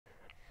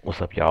What's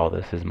up, y'all?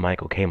 This is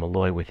Michael K.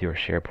 Malloy with your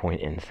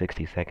SharePoint in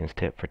 60 seconds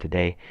tip for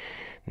today.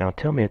 Now,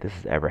 tell me if this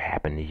has ever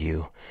happened to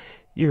you.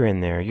 You're in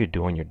there, you're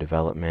doing your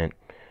development,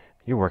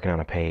 you're working on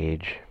a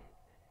page,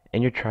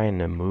 and you're trying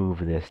to move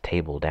this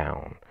table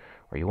down,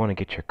 or you want to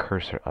get your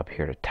cursor up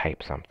here to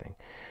type something.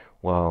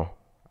 Well,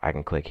 I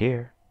can click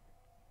here,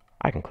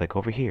 I can click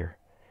over here.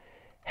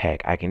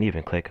 Heck, I can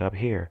even click up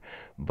here,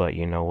 but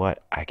you know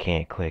what? I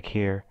can't click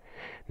here.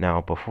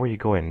 Now, before you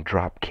go ahead and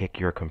drop kick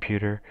your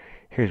computer,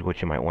 here's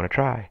what you might want to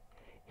try.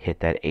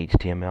 Hit that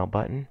HTML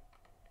button,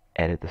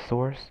 edit the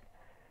source.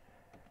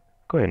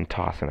 Go ahead and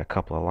toss in a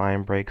couple of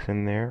line breaks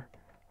in there.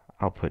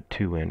 I'll put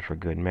 2 in for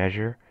good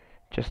measure,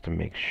 just to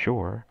make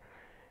sure.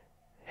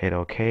 Hit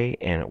OK,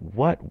 and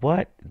what?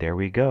 There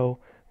we go.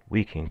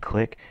 We can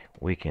click,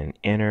 we can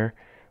enter,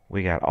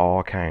 we got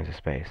all kinds of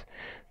space.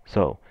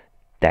 So,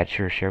 that's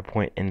your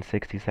SharePoint in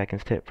 60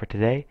 seconds tip for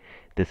today.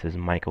 This is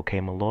Michael K.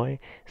 Malloy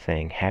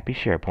saying happy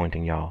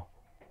SharePointing, y'all.